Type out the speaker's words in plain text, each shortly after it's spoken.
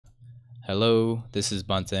Hello, this is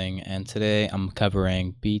Bunting, and today I'm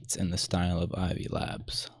covering beats in the style of Ivy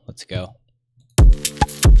Labs. Let's go.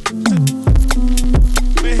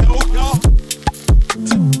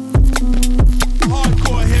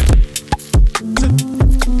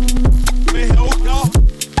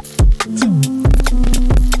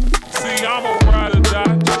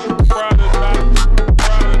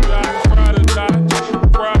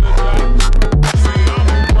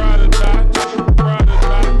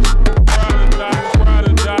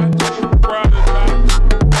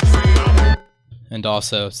 And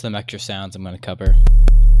also some extra sounds I'm going to cover.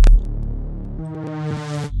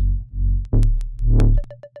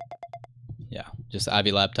 Yeah, just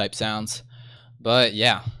Ivy Lab type sounds. But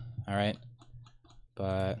yeah, alright.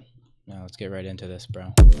 But now let's get right into this,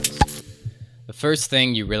 bro. The first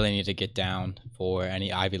thing you really need to get down for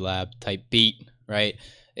any Ivy Lab type beat, right,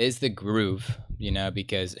 is the groove, you know,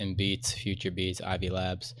 because in beats, future beats, Ivy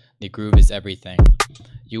Labs, the groove is everything.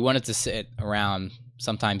 You want it to sit around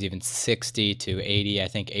sometimes even 60 to 80. I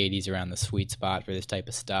think 80 is around the sweet spot for this type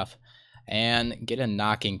of stuff. And get a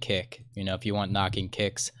knocking kick. You know, if you want knocking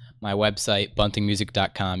kicks, my website,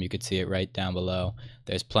 buntingmusic.com, you could see it right down below.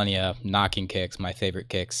 There's plenty of knocking kicks, my favorite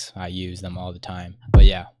kicks. I use them all the time. But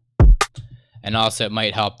yeah. And also it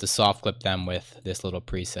might help to soft clip them with this little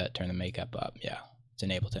preset, turn the makeup up. Yeah, it's in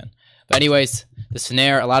Ableton. But anyways, the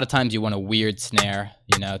snare, a lot of times you want a weird snare,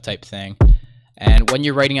 you know, type thing. And when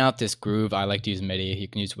you're writing out this groove, I like to use MIDI. You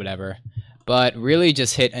can use whatever. But really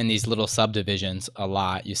just hit in these little subdivisions a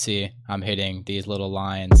lot. You see, I'm hitting these little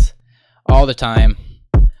lines all the time.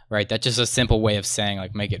 Right? That's just a simple way of saying,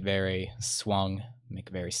 like, make it very swung, make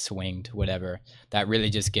it very swinged, whatever. That really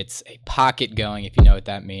just gets a pocket going, if you know what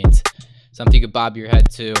that means. Something you could bob your head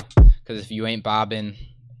to. Because if you ain't bobbing,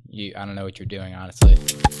 I don't know what you're doing, honestly.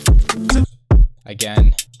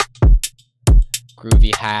 Again,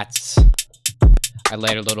 groovy hats. I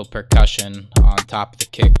laid a little percussion on top of the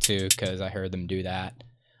kick too, because I heard them do that,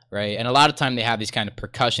 right? And a lot of time they have these kind of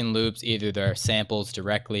percussion loops, either they're samples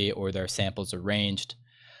directly or they're samples arranged.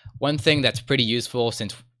 One thing that's pretty useful,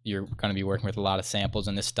 since you're going to be working with a lot of samples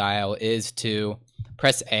in this style, is to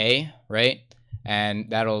press A, right? And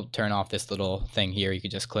that'll turn off this little thing here. You can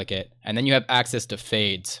just click it. And then you have access to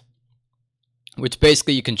fades, which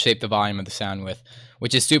basically you can shape the volume of the sound with,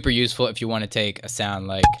 which is super useful if you want to take a sound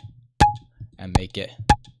like and make it,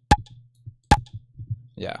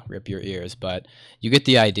 yeah, rip your ears. But you get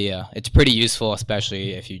the idea. It's pretty useful,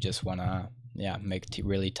 especially if you just want to, yeah, make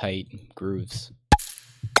really tight grooves.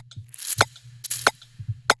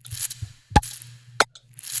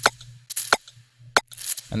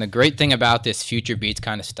 And the great thing about this future beats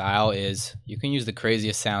kind of style is you can use the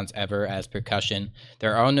craziest sounds ever as percussion.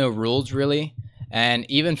 There are no rules really. And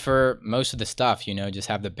even for most of the stuff, you know, just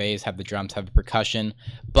have the bass, have the drums, have the percussion,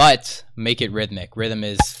 but make it rhythmic. Rhythm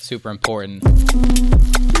is super important.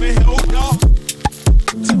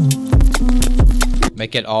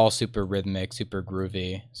 Make it all super rhythmic, super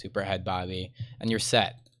groovy, super head bobby, and you're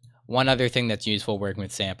set. One other thing that's useful working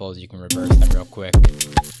with samples, you can reverse them real quick.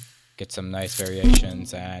 Get some nice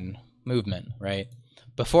variations and movement, right?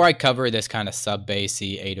 Before I cover this kind of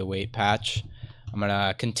sub-bassy 808 patch, I'm going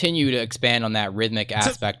to continue to expand on that rhythmic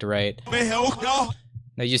aspect, right?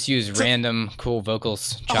 They just use random cool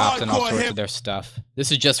vocals, chops, and all sorts of their stuff.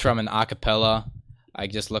 This is just from an acapella. I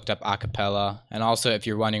just looked up acapella. And also, if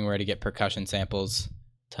you're wondering where to get percussion samples,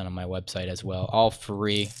 a ton on my website as well. All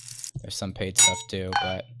free. There's some paid stuff too,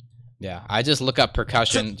 but yeah. I just look up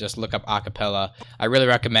percussion, just look up acapella. I really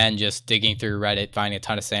recommend just digging through Reddit, finding a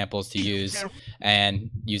ton of samples to use, and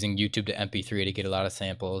using YouTube to MP3 to get a lot of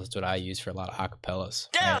samples. That's what I use for a lot of acapellas.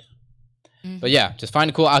 Right? But yeah, just find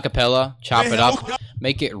a cool acapella, chop it up,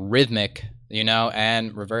 make it rhythmic, you know,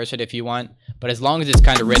 and reverse it if you want. But as long as it's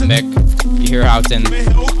kind of rhythmic, you hear how it's in.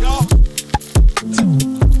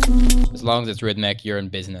 As long as it's rhythmic, you're in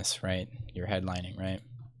business, right? You're headlining, right?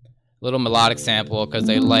 Little melodic sample, because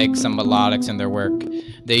they like some melodics in their work.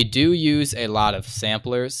 They do use a lot of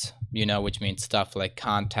samplers, you know, which means stuff like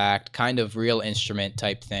Contact, kind of real instrument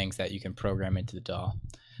type things that you can program into the DAW.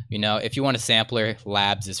 You know, if you want a sampler,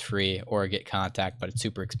 Labs is free, or get Contact, but it's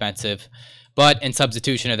super expensive. But in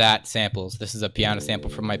substitution of that, samples. This is a piano sample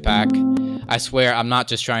from my pack. I swear I'm not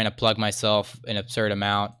just trying to plug myself an absurd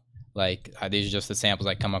amount. Like, these are just the samples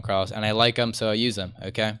I come across, and I like them, so I use them,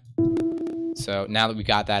 okay? So now that we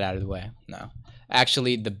got that out of the way, no.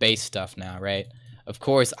 Actually, the bass stuff now, right? Of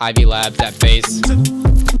course, Ivy Labs, that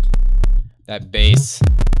bass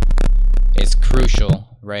is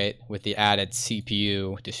crucial, right? With the added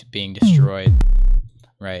CPU just being destroyed,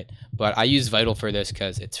 right? But I use Vital for this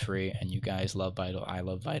because it's free, and you guys love Vital. I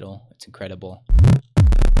love Vital. It's incredible.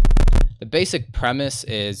 basic premise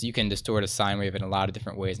is you can distort a sine wave in a lot of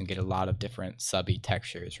different ways and get a lot of different subby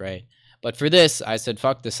textures, right? But for this, I said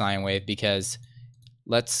fuck the sine wave, because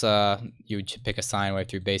let's you would pick a sine wave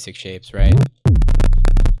through basic shapes, right?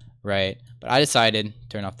 Right. But I decided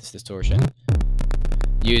turn off this distortion.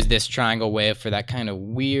 Use this triangle wave for that kind of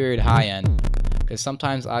weird high end, because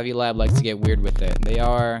sometimes Ivy Lab likes to get weird with it. They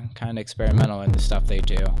are kind of experimental in the stuff they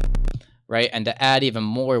do, right? And to add even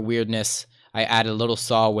more weirdness, I added a little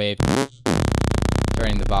saw wave,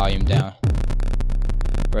 turning the volume down,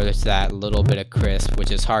 where there's that little bit of crisp,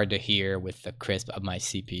 which is hard to hear with the crisp of my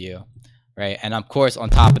CPU, right? And of course,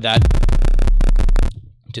 on top of that,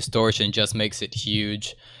 distortion just makes it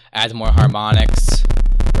huge, adds more harmonics,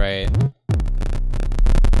 right?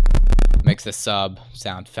 Makes the sub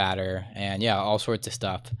sound fatter, and yeah, all sorts of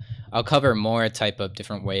stuff. I'll cover more type of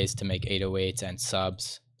different ways to make 808s and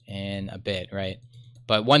subs in a bit, right?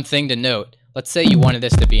 But one thing to note, let's say you wanted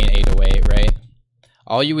this to be an 808, right?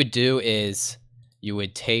 All you would do is you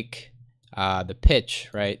would take the pitch,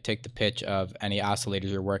 right? Take the pitch of any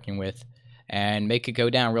oscillators you're working with and make it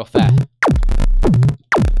go down real fast.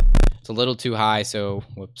 It's a little too high, so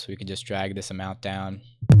whoops, we could just drag this amount down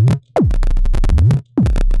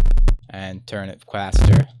and turn it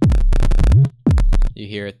faster. You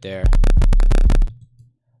hear it there.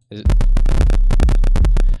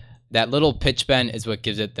 That little pitch bend is what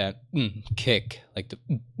gives it that kick, like the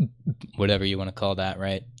whatever you want to call that,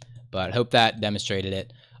 right? But I hope that demonstrated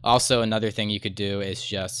it. Also, another thing you could do is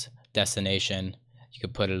just destination. You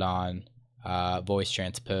could put it on voice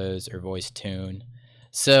transpose or voice tune,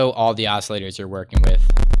 so all the oscillators you're working with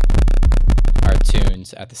are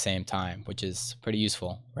tunes at the same time, which is pretty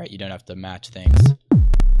useful, right? You don't have to match things.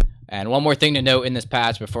 And one more thing to note in this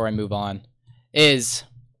patch before I move on is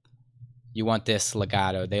you want this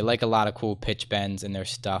legato. They like a lot of cool pitch bends in their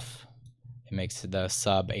stuff. It makes the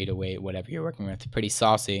sub 808, whatever you're working with, pretty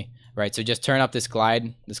saucy, right? So just turn up this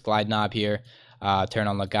glide knob here, turn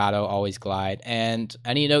on legato, always glide, and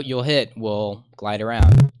any note you'll hit will glide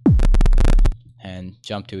around and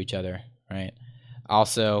jump to each other, right?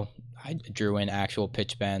 Also, I drew in actual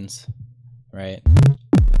pitch bends, right?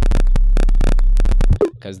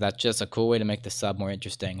 Because that's just a cool way to make the sub more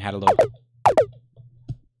interesting. Had a little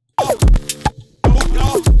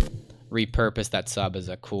repurpose that sub as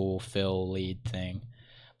a cool fill lead thing.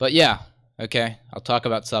 But yeah, okay, I'll talk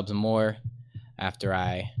about subs more after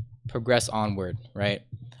I progress onward, right?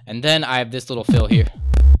 And then I have this little fill here.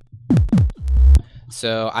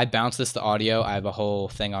 So I bounce this to audio. I have a whole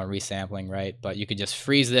thing on resampling, right? But you could just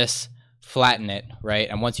freeze this, flatten it, right?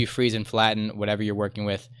 And once you freeze and flatten whatever you're working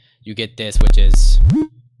with, you get this, which is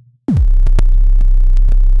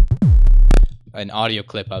an audio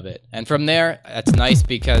clip of it. And from there, that's nice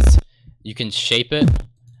because you can shape it,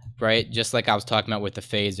 right? Just like I was talking about with the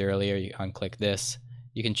phase earlier. You unclick this.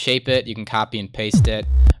 You can shape it. You can copy and paste it.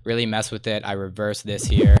 Really mess with it. I reverse this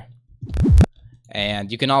here.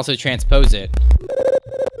 And you can also transpose it,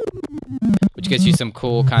 which gives you some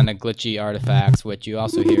cool kind of glitchy artifacts, which you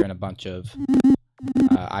also hear in a bunch of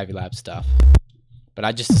Ivy Lab stuff. But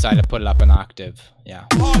I just decided to put it up an octave. Yeah.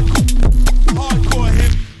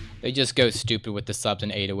 They just go stupid with the subs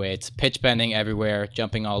and 808s. Pitch bending everywhere,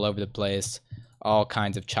 jumping all over the place, all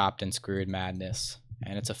kinds of chopped and screwed madness.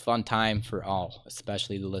 And it's a fun time for all,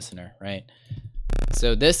 especially the listener, right?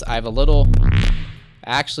 So this, I have a little,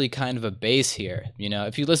 actually kind of a bass here. You know,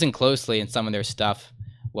 if you listen closely in some of their stuff,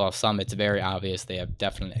 well, some it's very obvious. They have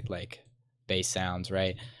definite like bass sounds,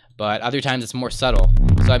 right? But other times it's more subtle.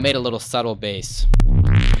 So I made a little subtle bass.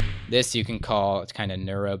 This you can call, it's kind of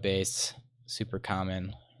neuro bass, super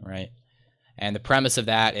common, right? And the premise of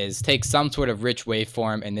that is take some sort of rich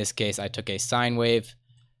waveform. In this case, I took a sine wave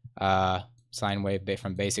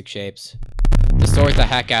from basic shapes, distort the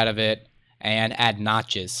heck out of it, and add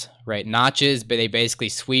notches, right? Notches, but they basically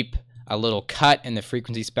sweep a little cut in the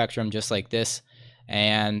frequency spectrum just like this.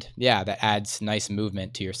 And yeah, that adds nice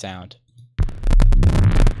movement to your sound.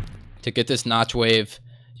 To get this notch wave,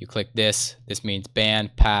 you click this. This means band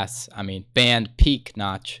peak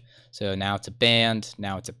notch. So now it's a band,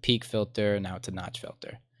 now it's a peak filter, now it's a notch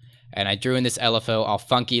filter. And I drew in this LFO all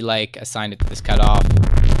funky like, assigned it to this cutoff.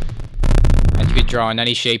 And you could draw in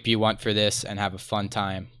any shape you want for this and have a fun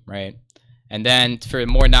time, right? And then for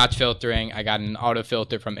more notch filtering, I got an auto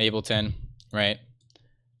filter from Ableton, right?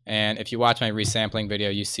 And if you watch my resampling video,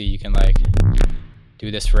 you see you can like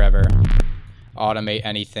do this forever, automate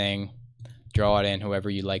anything, draw it in however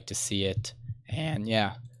you like to see it. And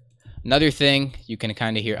yeah, another thing you can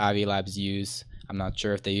kind of hear Ivy Labs use, I'm not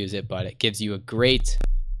sure if they use it, but it gives you a great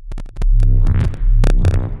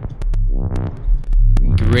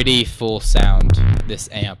gritty full sound, this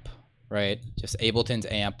amp, right? Just Ableton's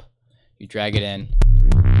amp. You drag it in.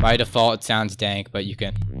 By default, it sounds dank, but you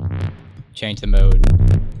can change the mode.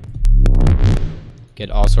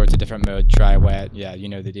 Get all sorts of different modes. Try wet. Yeah, you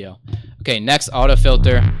know the deal. Okay, next, auto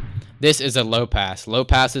filter. This is a low pass. Low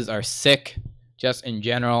passes are sick just in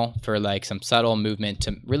general for like some subtle movement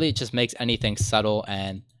to really it just makes anything subtle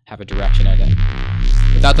and have a direction in it.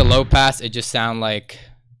 Without the low pass, it just sounds like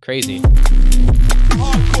crazy.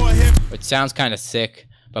 Which sounds kind of sick,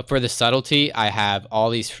 but for the subtlety, I have all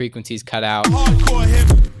these frequencies cut out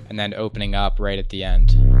and then opening up right at the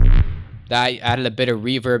end. That added a bit of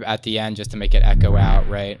reverb at the end just to make it echo out,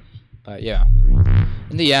 right? But yeah,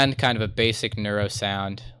 in the end, kind of a basic neuro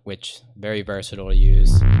sound, which very versatile to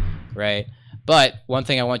use, right? But one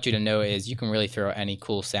thing I want you to know is you can really throw any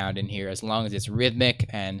cool sound in here as long as it's rhythmic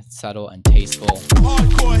and subtle and tasteful.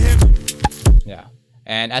 Yeah,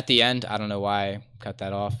 and at the end, I don't know why I cut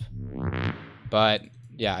that off, but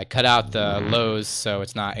yeah, I cut out the lows so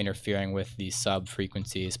it's not interfering with the sub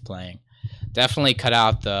frequencies playing. Definitely cut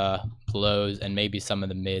out the lows and maybe some of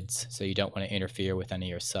the mids so you don't want to interfere with any of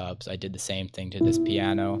your subs. I did the same thing to this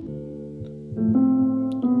piano.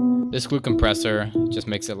 This glue compressor just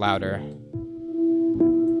makes it louder.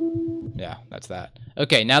 Yeah, that's that.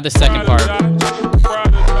 Okay, now the second part.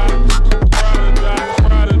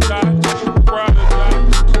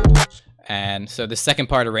 And so the second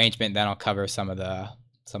part arrangement, then I'll cover some of their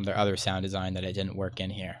other sound design that I didn't work in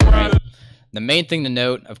here. Right? The main thing to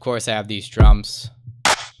note, of course, I have these drums.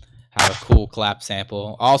 Have a cool clap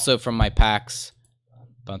sample, also from my packs,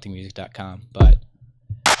 buntingmusic.com. But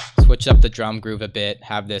switch up the drum groove a bit.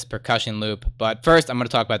 Have this percussion loop. But first, I'm going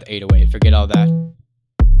to talk about the 808. Forget all that.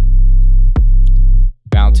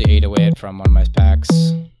 Bouncy 808 from one of my packs.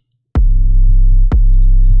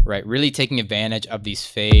 Right, really taking advantage of these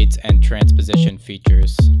fades and transposition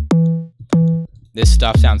features. This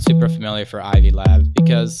stuff sounds super familiar for Ivy Labs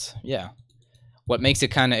because, yeah, what makes it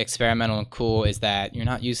kind of experimental and cool is that you're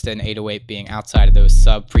not used to an 808 being outside of those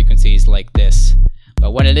sub frequencies like this.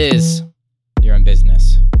 But when it is, you're in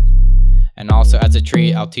business. And also, as a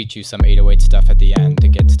treat, I'll teach you some 808 stuff at the end to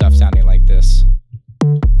get stuff sounding like this.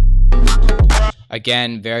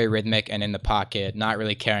 Again, very rhythmic and in the pocket, not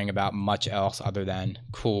really caring about much else other than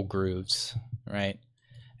cool grooves, right?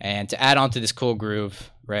 And to add on to this cool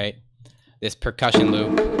groove, right, this percussion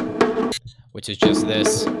loop, which is just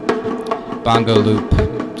this bongo loop,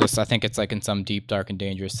 just I think it's like in some Deep, Dark, and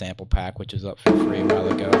Dangerous sample pack, which was up for free a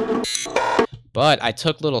while ago. But I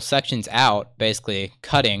took little sections out, basically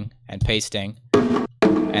cutting and pasting,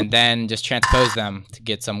 and then just transposed them to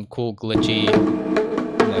get some cool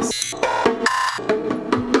glitchiness.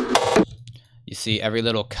 You see, every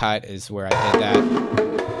little cut is where I did that.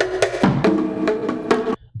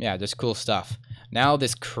 Yeah, just cool stuff. Now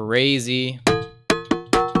this crazy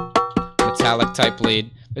metallic type lead.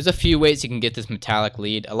 There's a few ways you can get this metallic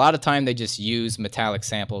lead. A lot of time they just use metallic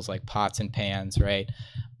samples like pots and pans, right?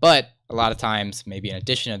 But a lot of times, maybe in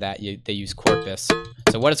addition to that, they use corpus.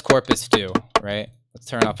 So what does corpus do, right? Let's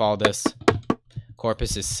turn off all this.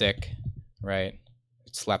 Corpus is sick, right?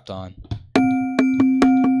 It's slept on.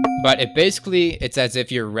 But it's as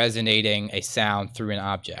if you're resonating a sound through an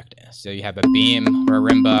object. So you have a beam,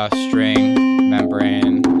 marimba, string,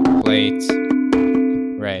 membrane, plate,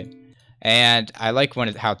 right? And I like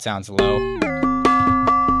how it sounds low.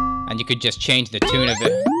 And you could just change the tune of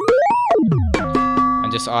it.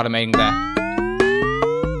 And just automating that.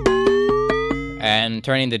 And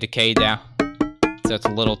turning the decay down. So it's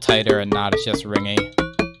a little tighter and not as just ringy.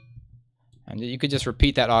 And you could just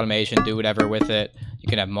repeat that automation, do whatever with it. You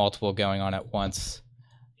can have multiple going on at once.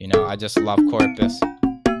 You know, I just love corpus.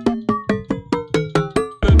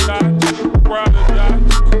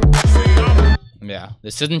 Yeah,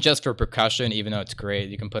 this isn't just for percussion, even though it's great.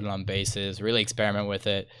 You can put it on basses, really experiment with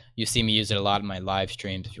it. You see me use it a lot in my live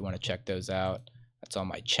streams if you want to check those out. That's on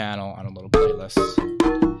my channel on a little playlist.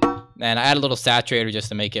 And I add a little saturator just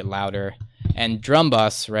to make it louder. And drum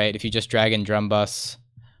bus, right? If you just drag in drum bus,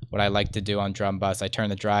 what I like to do on drum bus, I turn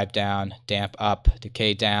the drive down, damp up,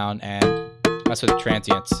 decay down, and mess with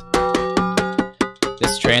transients.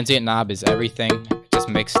 This transient knob is everything. It just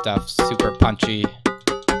makes stuff super punchy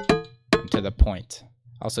and to the point.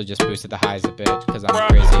 Also just boosted the highs a bit because I'm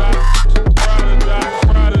crazy.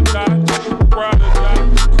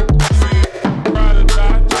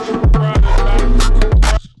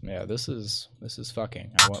 Yeah, this is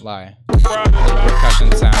fucking, I won't lie.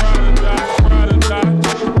 Percussion sound.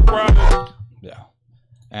 Yeah.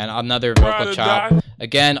 And another vocal chop.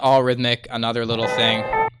 Again, all rhythmic, another little thing.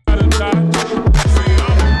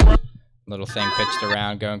 Little thing pitched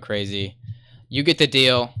around, going crazy. You get the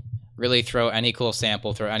deal. Really throw any cool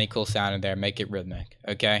sample, throw any cool sound in there, make it rhythmic,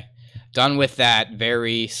 okay? Done with that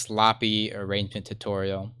very sloppy arrangement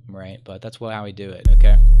tutorial, right? But that's how we do it,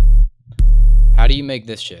 okay? How do you make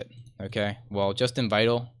this shit, okay? Well, just in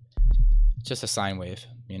Vital, it's just a sine wave,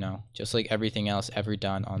 you know? Just like everything else ever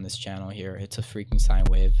done on this channel here. It's a freaking sine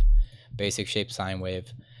wave, basic shape sine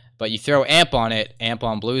wave. But you throw amp on it, amp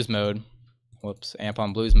on blues mode, whoops, amp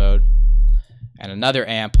on blues mode, and another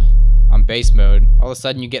amp on bass mode, all of a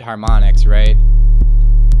sudden you get harmonics, right?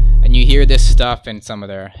 And you hear this stuff in some of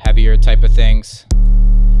their heavier type of things.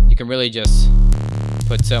 You can really just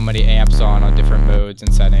put so many amps on different modes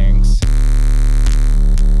and settings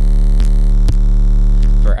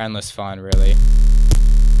for endless fun, really.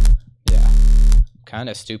 Yeah, kind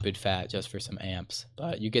of stupid fat just for some amps,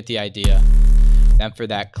 but you get the idea. Then for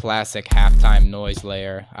that classic halftime noise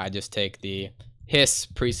layer, I just take the hiss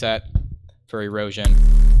preset for erosion.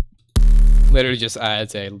 Literally just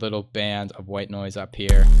adds a little band of white noise up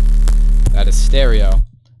here. That is stereo,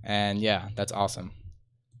 and yeah, that's awesome,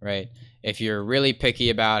 right? If you're really picky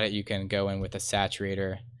about it, you can go in with a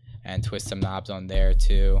saturator and twist some knobs on there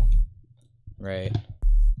too, right?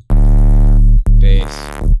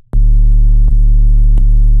 Bass.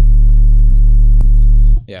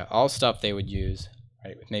 Yeah, all stuff they would use,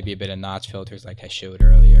 right? With maybe a bit of notch filters like I showed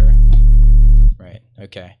earlier, right?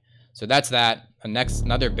 Okay. So that's that.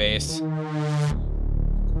 Another bass.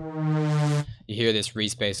 You hear this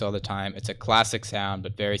respace all the time. It's a classic sound,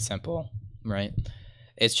 but very simple, right?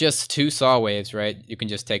 It's just two saw waves, right? You can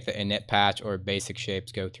just take the init patch or basic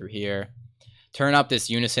shapes, go through here, turn up this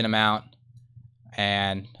unison amount,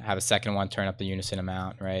 and have a second one turn up the unison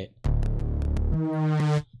amount, right?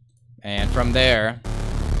 And from there,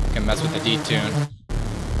 you can mess with the detune.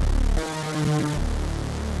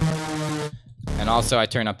 And also I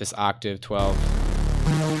turn up this octave 12.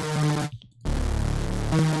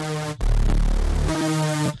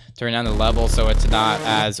 Turn down the level so it's not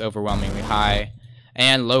as overwhelmingly high.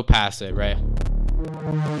 And low pass it, right?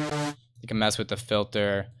 You can mess with the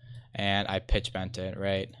filter, and I pitch bent it,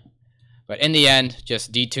 right? But in the end,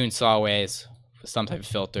 just detune saw waves with some type of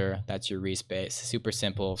filter. That's your respace. Super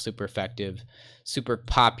simple, super effective, super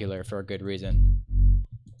popular for a good reason.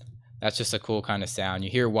 That's just a cool kind of sound. You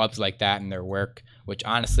hear wubs like that in their work, which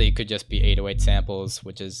honestly could just be 808 samples,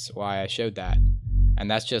 which is why I showed that. And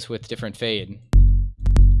that's just with different fade.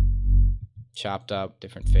 Chopped up,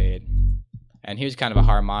 different fade. And here's kind of a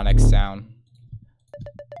harmonic sound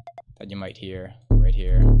that you might hear right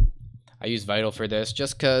here. I use Vital for this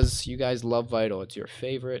just because you guys love Vital. It's your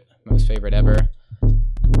favorite, most favorite ever.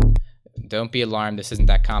 Don't be alarmed. This isn't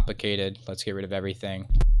that complicated. Let's get rid of everything.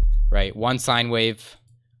 Right, one sine wave,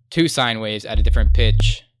 two sine waves at a different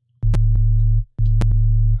pitch.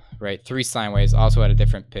 Right, three sine waves also at a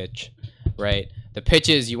different pitch. Right, the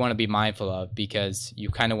pitches you want to be mindful of because you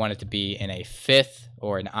kind of want it to be in a fifth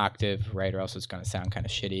or an octave, right, or else it's going to sound kind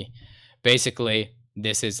of shitty. Basically,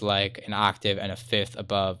 this is like an octave and a fifth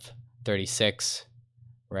above 36,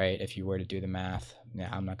 right, if you were to do the math. Yeah,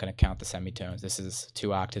 I'm not going to count the semitones. This is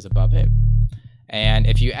 2 octaves above it. And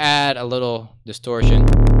if you add a little distortion,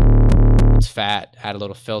 it's fat, add a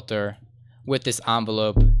little filter with this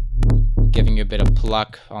envelope, giving you a bit of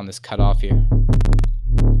pluck on this cutoff here.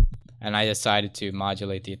 And I decided to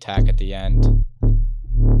modulate the attack at the end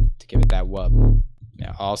to give it that wub.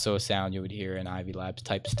 Now, also a sound you would hear in Ivy Labs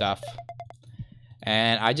type stuff.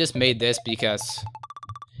 And I just made this because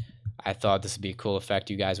I thought this would be a cool effect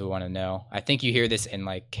you guys would want to know. I think you hear this in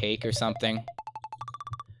like Cake or something.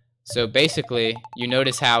 So basically, you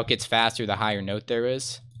notice how it gets faster the higher note there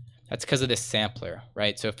is. That's because of this sampler,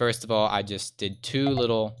 right? So first of all, I just did 2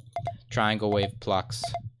 little triangle wave plucks,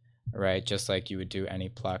 right? Just like you would do any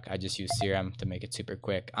pluck. I just use Serum to make it super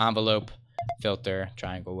quick. Envelope, filter,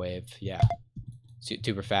 triangle wave, yeah.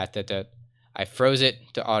 Super fat. I froze it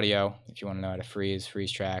to audio, if you want to know how to freeze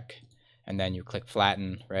track. And then you click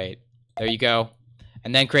flatten, right? There you go.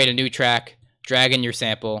 And then create a new track, drag in your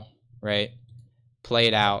sample, right? Play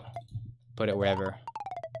it out, put it wherever.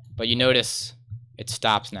 But you notice it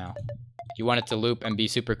stops now. You want it to loop and be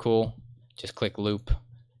super cool, just click loop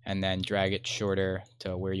and then drag it shorter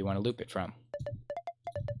to where you want to loop it from.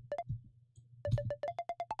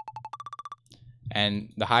 And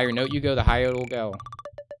the higher note you go, the higher it will go.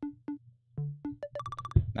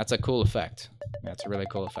 That's a cool effect. That's a really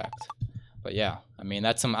cool effect. But yeah, I mean,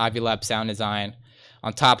 that's some Ivy Labs sound design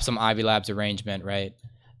on top of some Ivy Labs arrangement, right?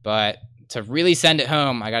 But to really send it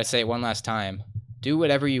home, I gotta say it one last time. Do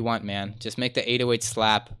whatever you want, man. Just make the 808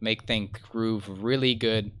 slap, make things groove really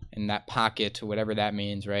good in that pocket, whatever that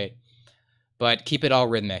means, right? But keep it all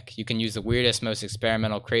rhythmic. You can use the weirdest, most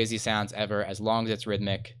experimental, crazy sounds ever as long as it's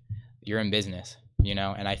rhythmic. you're in business, you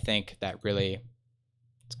know, and I think that really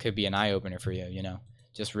could be an eye-opener for you, you know.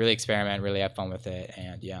 Just really experiment, really have fun with it.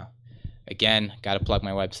 And yeah, again, got to plug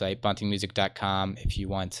my website, buntingmusic.com, if you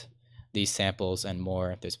want these samples and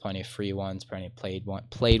more. There's plenty of free ones, plenty of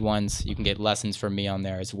played ones. You can get lessons from me on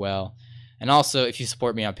there as well. And also, if you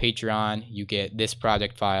support me on Patreon, you get this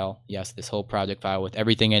project file. Yes, this whole project file with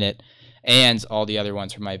everything in it, and all the other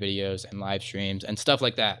ones from my videos and live streams and stuff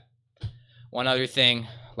like that. One other thing,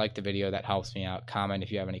 like the video, that helps me out. Comment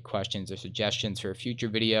if you have any questions or suggestions for a future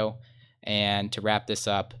video. And to wrap this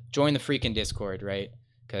up, join the freaking Discord, right?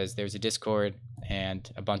 Because there's a Discord and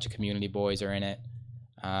a bunch of community boys are in it.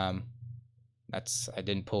 I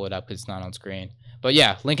didn't pull it up because it's not on screen. But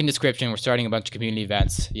yeah, link in description. We're starting a bunch of community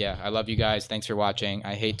events. Yeah, I love you guys. Thanks for watching.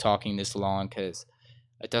 I hate talking this long because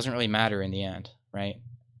it doesn't really matter in the end, right?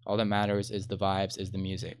 All that matters is the vibes, is the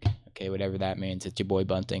music. Okay, whatever that means. It's your boy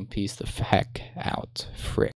Bunting. Peace the heck out. Frick.